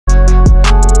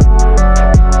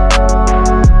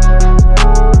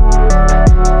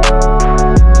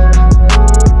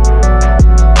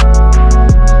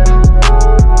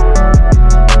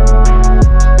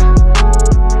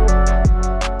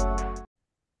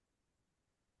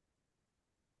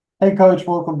Hey coach,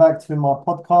 welcome back to my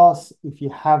podcast. If you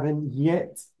haven't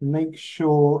yet, make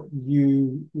sure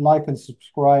you like and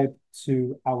subscribe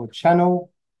to our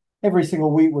channel. Every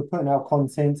single week, we're putting out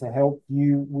content to help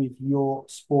you with your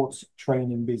sports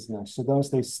training business. So don't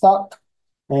stay stuck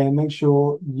and make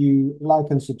sure you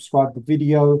like and subscribe the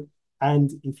video.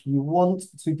 And if you want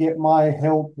to get my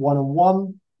help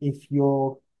one-on-one, if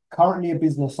you're currently a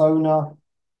business owner,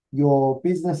 your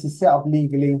business is set up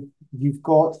legally, you've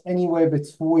got anywhere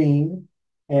between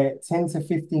 10 to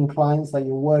 15 clients that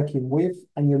you're working with,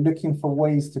 and you're looking for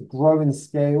ways to grow and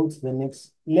scale to the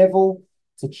next level,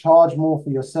 to charge more for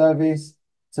your service,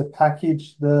 to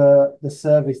package the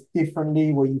service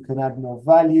differently where you can add more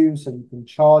value so you can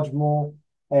charge more,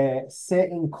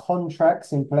 setting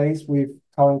contracts in place with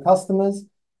current customers,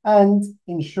 and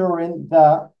ensuring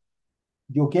that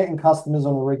you're getting customers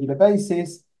on a regular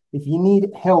basis. If you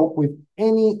need help with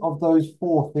any of those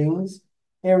four things,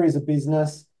 areas of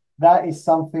business, that is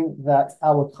something that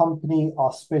our company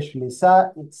are specialists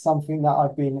at. It's something that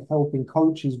I've been helping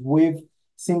coaches with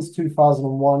since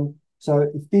 2001. So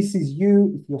if this is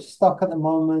you, if you're stuck at the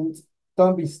moment,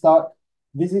 don't be stuck.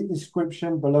 Visit the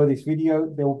description below this video.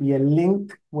 There will be a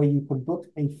link where you can book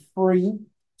a free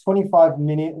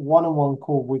 25-minute one-on-one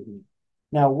call with me.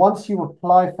 Now, once you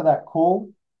apply for that call,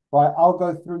 right, I'll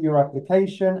go through your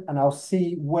application and I'll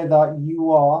see whether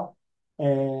you are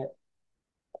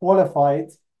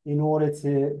qualified in order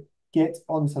to get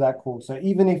onto that call. So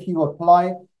even if you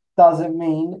apply, doesn't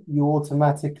mean you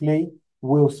automatically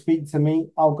will speak to me.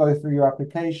 I'll go through your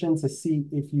application to see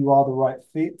if you are the right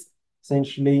fit,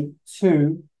 essentially,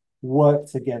 to work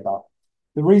together.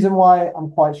 The reason why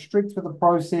I'm quite strict with the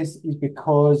process is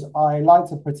because I like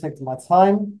to protect my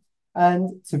time.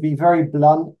 And to be very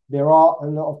blunt, there are a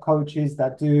lot of coaches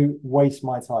that do waste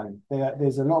my time.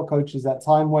 There's a lot of coaches that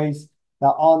time waste,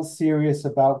 that aren't serious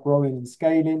about growing and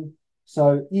scaling.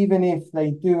 So even if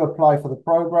they do apply for the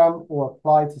program or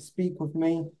apply to speak with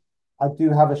me, I do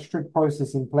have a strict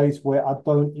process in place where I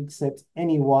don't accept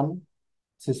anyone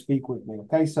to speak with me.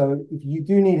 Okay, so if you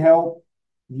do need help,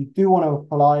 you do want to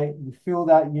apply, you feel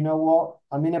that, you know what,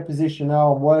 I'm in a position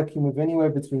now, I'm working with anywhere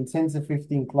between 10 to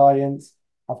 15 clients.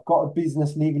 I've got a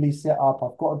business legally set up.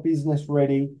 I've got a business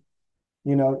ready.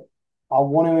 You know, I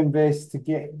want to invest to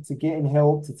get in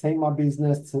help to take my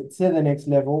business to the next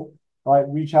level. Right,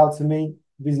 reach out to me.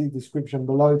 Visit the description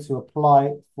below to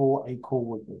apply for a call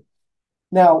with me.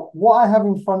 Now, what I have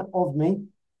in front of me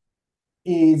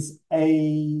is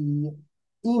a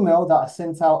email that I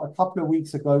sent out a couple of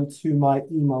weeks ago to my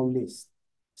email list.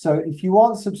 So if you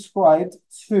aren't subscribed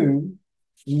to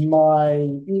my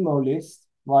email list,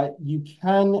 right, you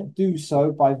can do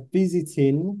so by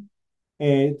visiting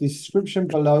the description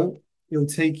below. It'll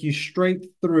take you straight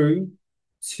through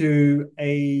to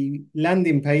a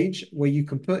landing page where you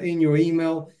can put in your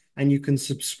email and you can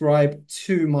subscribe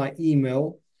to my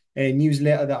email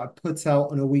newsletter that I put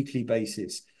out on a weekly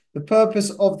basis. The purpose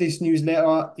of this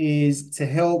newsletter is to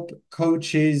help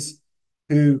coaches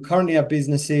who currently have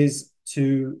businesses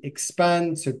to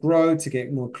expand, to grow, to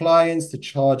get more clients, to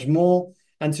charge more,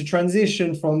 and to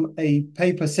transition from a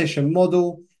pay-per session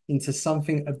model into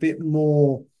something a bit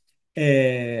more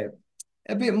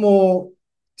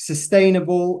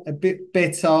sustainable, a bit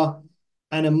better,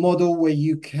 and a model where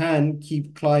you can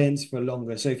keep clients for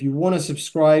longer. So if you want to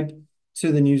subscribe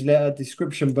to the newsletter,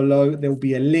 description below, there will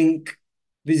be a link.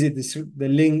 Visit the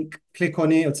link, click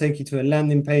on it, it'll take you to a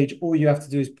landing page. All you have to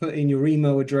do is put in your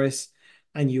email address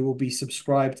and you will be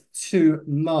subscribed to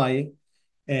my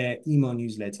email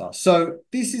newsletter. So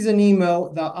this is an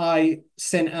email that I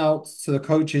sent out to the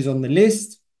coaches on the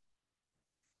list.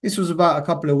 This was about a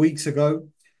couple of weeks ago,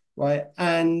 right?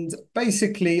 And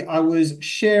basically, I was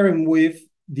sharing with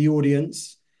the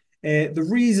audience the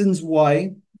reasons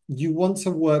why you want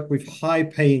to work with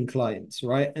high-paying clients,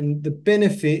 right? And the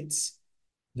benefits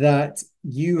that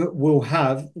you will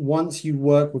have once you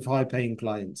work with high-paying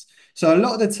clients. So a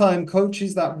lot of the time,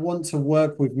 coaches that want to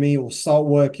work with me or start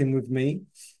working with me,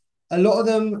 a lot of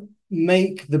them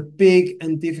make the big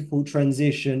and difficult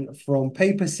transition from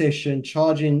pay-per session,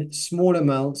 charging small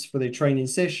amounts for their training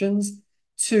sessions,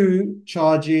 to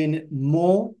charging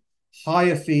more,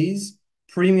 higher fees,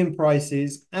 premium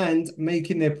prices, and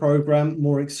making their program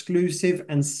more exclusive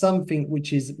and something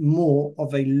which is more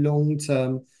of a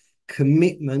long-term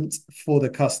commitment for the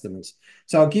customers.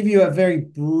 So I'll give you a very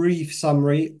brief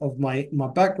summary of my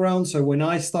background. So when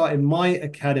I started my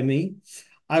academy,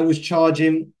 I was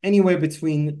charging anywhere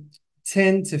between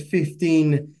 10 to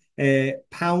 15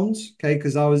 pounds, okay,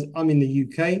 because I'm in the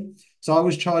UK. So I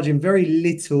was charging very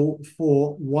little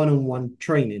for one-on-one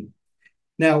training.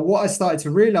 Now, what I started to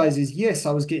realize is, yes,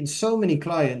 I was getting so many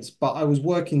clients, but I was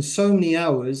working so many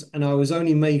hours and I was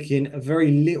only making a very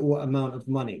little amount of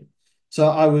money. So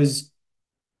I was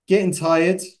getting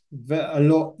tired a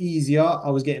lot easier. I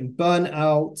was getting burnt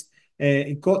out.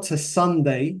 It got to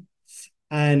Sunday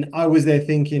and I was there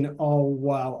thinking, oh,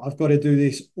 wow, I've got to do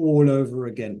this all over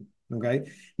again.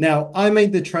 Okay. Now, I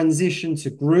made the transition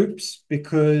to groups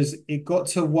because it got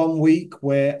to 1 week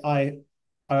where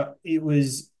it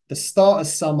was the start of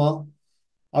summer.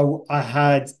 I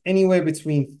had anywhere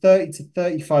between 30 to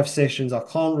 35 sessions. I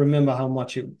can't remember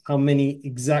how many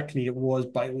exactly it was,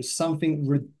 but it was something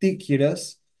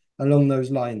ridiculous along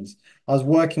those lines. I was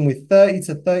working with 30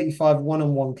 to 35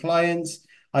 one-on-one clients.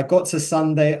 I got to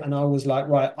Sunday and I was like,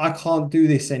 right, I can't do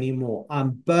this anymore.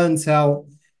 I'm burnt out.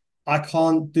 I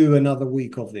can't do another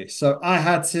week of this. So I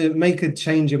had to make a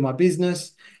change in my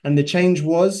business. And the change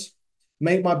was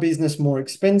make my business more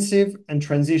expensive and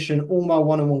transition all my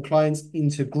one-on-one clients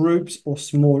into groups or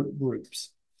small groups.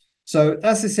 So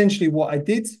that's essentially what I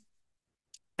did.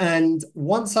 And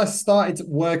once I started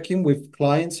working with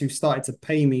clients who started to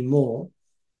pay me more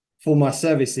for my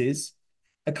services,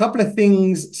 a couple of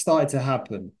things started to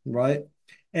happen, right?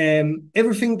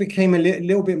 Everything became a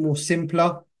little bit more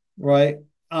simpler, right?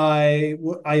 I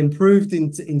improved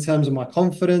in terms of my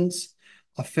confidence.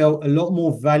 I felt a lot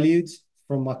more valued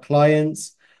from my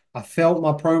clients. I felt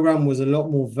my program was a lot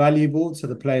more valuable to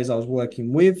the players I was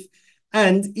working with.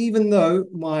 And even though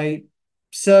my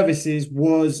services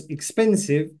was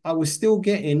expensive, I was still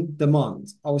getting demand.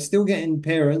 I was still getting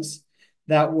parents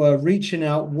that were reaching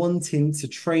out, wanting to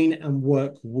train and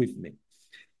work with me.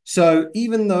 So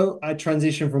even though I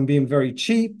transitioned from being very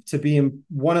cheap to being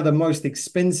one of the most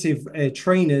expensive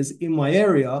trainers in my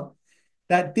area,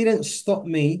 that didn't stop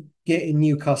me getting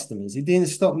new customers. It didn't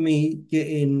stop me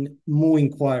getting more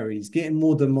inquiries, getting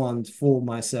more demand for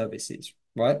my services,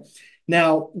 right?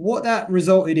 Now, what that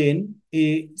resulted in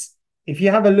is, if you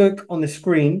have a look on the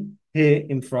screen here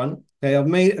in front, okay, I've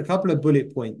made a couple of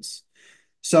bullet points.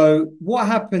 So what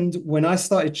happened when I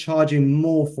started charging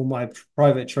more for my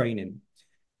private training?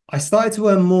 I started to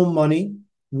earn more money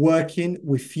working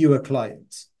with fewer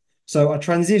clients. So I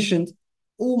transitioned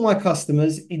all my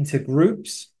customers into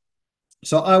groups.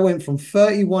 So I went from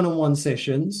 30 one-on-one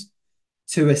sessions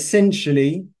to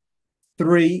essentially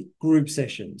 3 group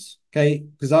sessions. Okay.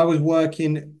 Because I was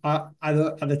working at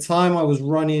the time, I was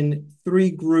running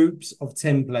 3 groups of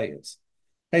 10 players.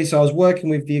 Okay. So I was working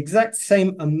with the exact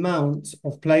same amount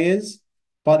of players,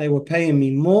 but they were paying me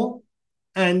more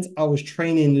and I was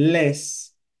training less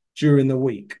during the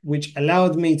week, which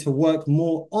allowed me to work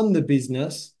more on the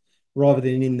business rather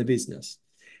than in the business.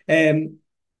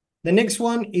 The next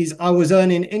one is I was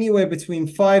earning anywhere between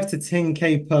 5 to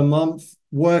 10K per month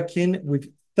working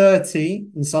with 30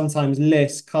 and sometimes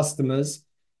less customers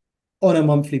on a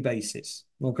monthly basis.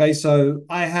 Okay, so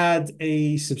I had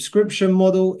a subscription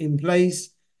model in place.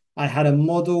 I had a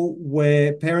model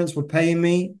where parents were paying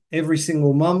me every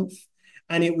single month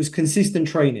and it was consistent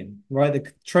training, right?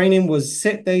 The training was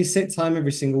set day, set time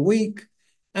every single week,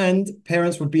 and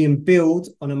parents were being billed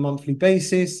on a monthly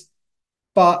basis.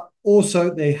 But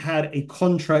also they had a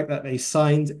contract that they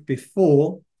signed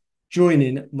before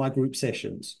joining my group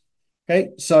sessions.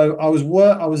 Okay, so I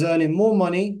was earning more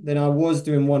money than I was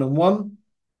doing one-on-one.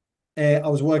 I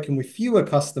was working with fewer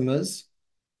customers,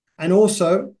 and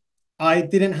also I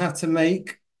didn't have to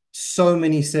make so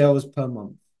many sales per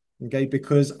month. Okay,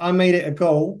 because I made it a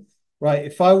goal, right?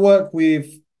 If I work with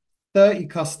 30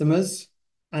 customers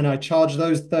and I charge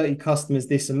those 30 customers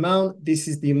this amount, this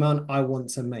is the amount I want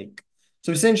to make.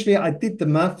 So essentially, I did the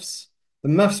maths. The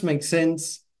maths make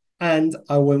sense, and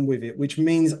I went with it, which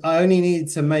means I only needed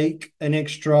to make an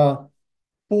extra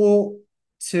 4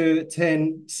 to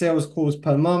 10 sales calls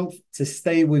per month to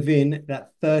stay within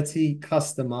that 30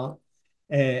 customer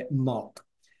mark.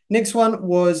 Next one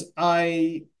was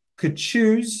I could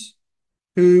choose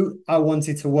who I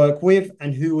wanted to work with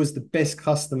and who was the best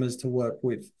customers to work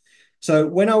with. So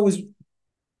when I was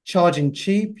charging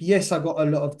cheap, yes, I got a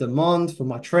lot of demand for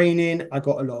my training. I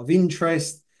got a lot of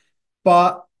interest,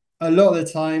 but a lot of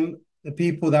the time, the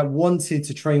people that wanted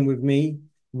to train with me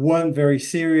weren't very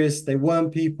serious. They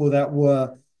weren't people that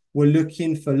were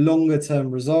looking for longer term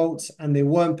results, and they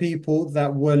weren't people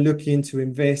that were looking to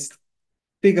invest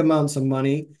big amounts of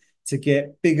money to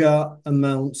get bigger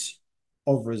amounts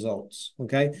of results.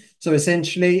 Okay. So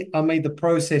essentially, I made the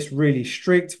process really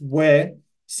strict where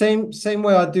same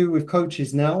way I do with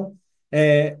coaches now.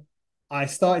 I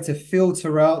started to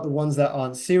filter out the ones that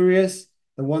aren't serious,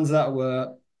 the ones that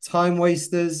were time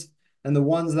wasters, and the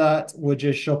ones that were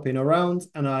just shopping around.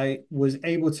 And I was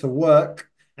able to work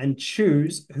and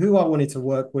choose who I wanted to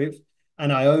work with,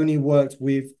 and I only worked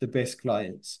with the best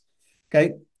clients.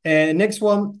 Okay. Next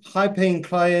one, high-paying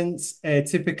clients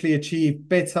typically achieve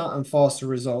better and faster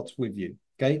results with you.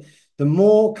 Okay. The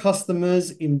more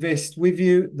customers invest with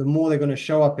you, the more they're going to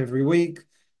show up every week,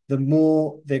 the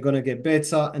more they're going to get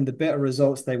better, and the better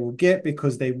results they will get,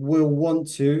 because they will want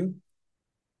to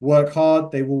work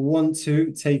hard. They will want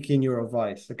to take in your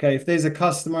advice. Okay. If there's a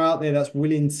customer out there that's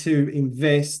willing to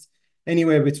invest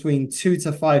anywhere between 2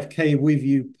 to 5K with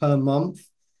you per month,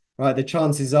 right, the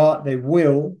chances are they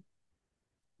will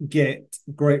get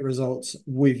great results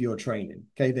with your training.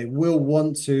 Okay. They will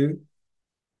want to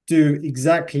do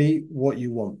exactly what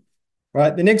you want,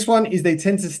 right? The next one is they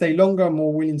tend to stay longer and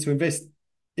more willing to invest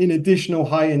in additional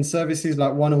high-end services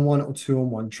like one-on-one or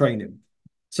two-on-one training.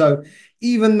 So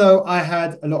even though I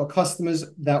had a lot of customers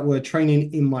that were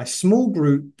training in my small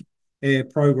group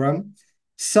program,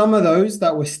 some of those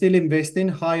that were still investing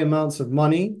high amounts of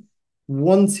money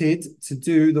wanted to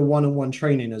do the one-on-one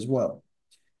training as well.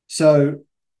 So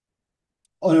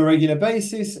on a regular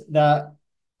basis, that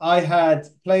I had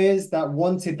players that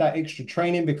wanted that extra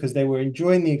training because they were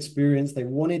enjoying the experience. They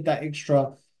wanted that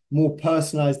extra, more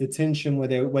personalized attention where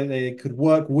they could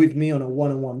work with me on a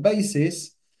one-on-one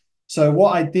basis. So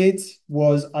what I did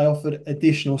was I offered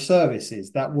additional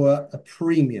services that were a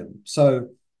premium. So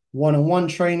one-on-one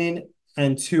training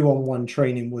and two-on-one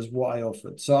training was what I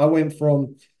offered. So I went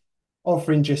from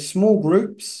offering just small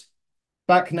groups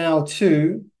back now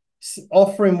to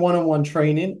offering one-on-one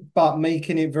training, but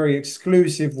making it very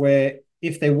exclusive, where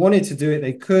if they wanted to do it,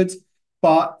 they could,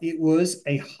 but it was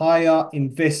a higher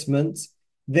investment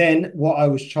than what I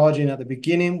was charging at the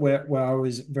beginning, where I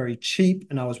was very cheap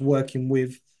and I was working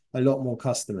with a lot more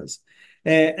customers.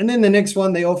 And then the next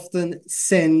one, they often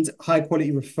send high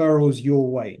quality referrals your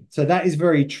way. So that is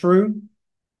very true.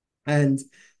 And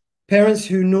parents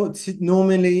who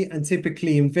normally and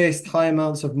typically invest high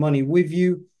amounts of money with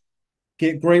you,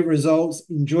 get great results,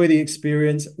 enjoy the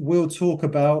experience, will talk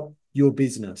about your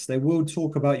business. They will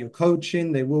talk about your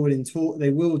coaching. They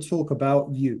will talk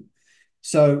about you.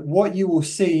 So what you will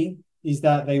see is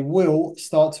that they will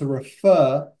start to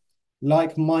refer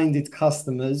like-minded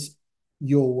customers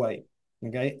your way.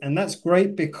 Okay. And that's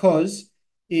great, because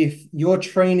if you're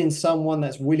training someone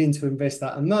that's willing to invest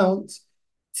that amount,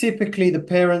 typically the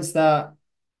parents that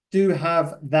do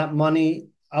have that money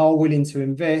are willing to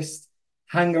invest,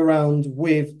 hang around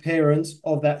with parents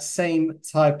of that same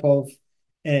type of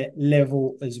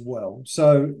level as well.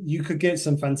 So you could get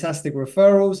some fantastic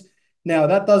referrals. Now,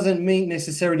 that doesn't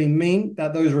necessarily mean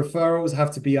that those referrals have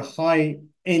to be a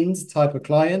high-end type of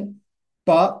client,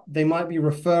 but they might be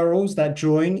referrals that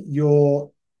join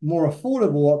your more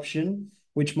affordable option,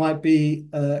 which might be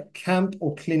a camp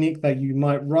or clinic that you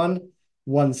might run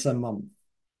once a month.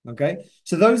 Okay,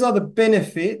 so those are the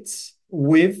benefits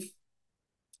with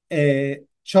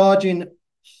charging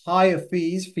higher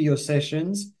fees for your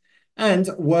sessions and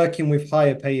working with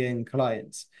higher paying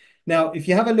clients. Now, if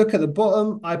you have a look at the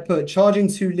bottom, I put charging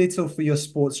too little for your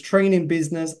sports training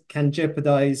business can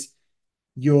jeopardize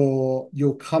your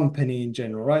company in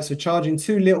general, right? So charging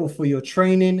too little for your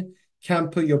training can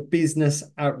put your business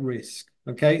at risk.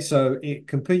 Okay, so it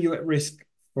can put you at risk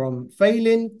from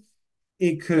failing.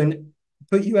 It can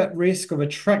put you at risk of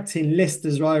attracting less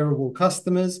desirable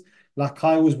customers, like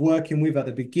I was working with at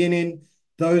the beginning.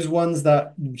 Those ones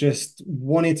that just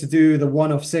wanted to do the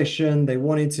one-off session, they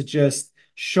wanted to just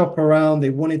shop around, they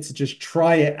wanted to just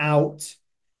try it out,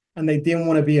 and they didn't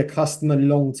want to be a customer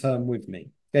long-term with me.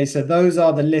 Okay, so those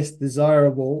are the less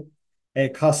desirable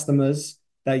customers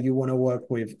that you want to work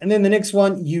with. And then the next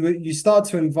one, you start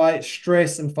to invite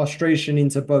stress and frustration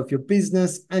into both your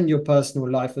business and your personal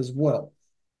life as well.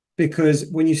 Because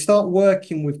when you start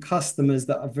working with customers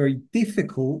that are very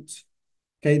difficult,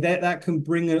 okay, that can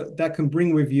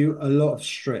bring with you a lot of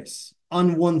stress,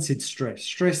 unwanted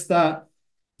stress that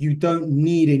you don't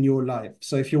need in your life.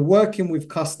 So if you're working with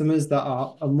customers that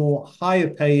are more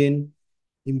higher paying,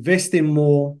 investing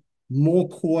more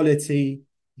quality,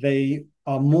 they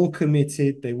are more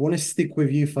committed, they want to stick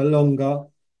with you for longer.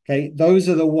 Okay, those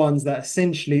are the ones that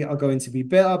essentially are going to be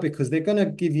better, because they're going to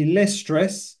give you less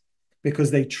stress,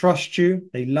 because they trust you,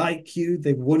 they like you,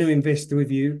 they want to invest with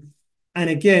you.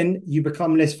 And again, you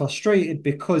become less frustrated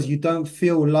because you don't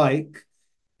feel like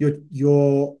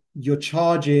you're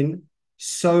charging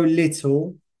so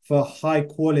little for high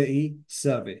quality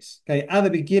service. Okay, at the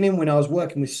beginning, when I was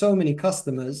working with so many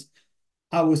customers,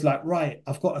 I was like, right,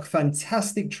 I've got a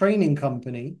fantastic training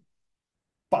company,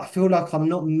 but I feel like I'm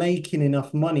not making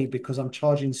enough money because I'm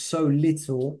charging so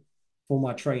little for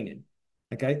my training.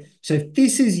 Okay. So if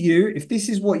this is you, if this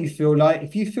is what you feel like,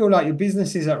 if you feel like your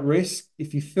business is at risk,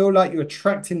 if you feel like you're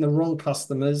attracting the wrong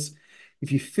customers,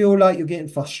 if you feel like you're getting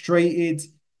frustrated,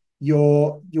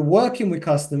 you're working with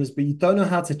customers, but you don't know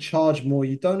how to charge more,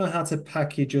 you don't know how to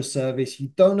package your service, you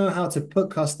don't know how to put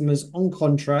customers on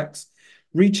contracts,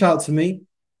 reach out to me.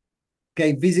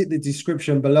 Okay, visit the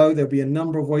description below. There'll be a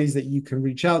number of ways that you can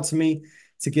reach out to me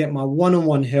to get my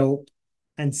one-on-one help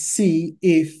and see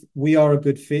if we are a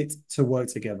good fit to work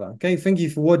together. Okay, thank you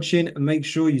for watching, and make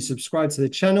sure you subscribe to the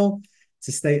channel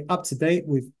to stay up to date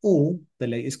with all the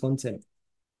latest content.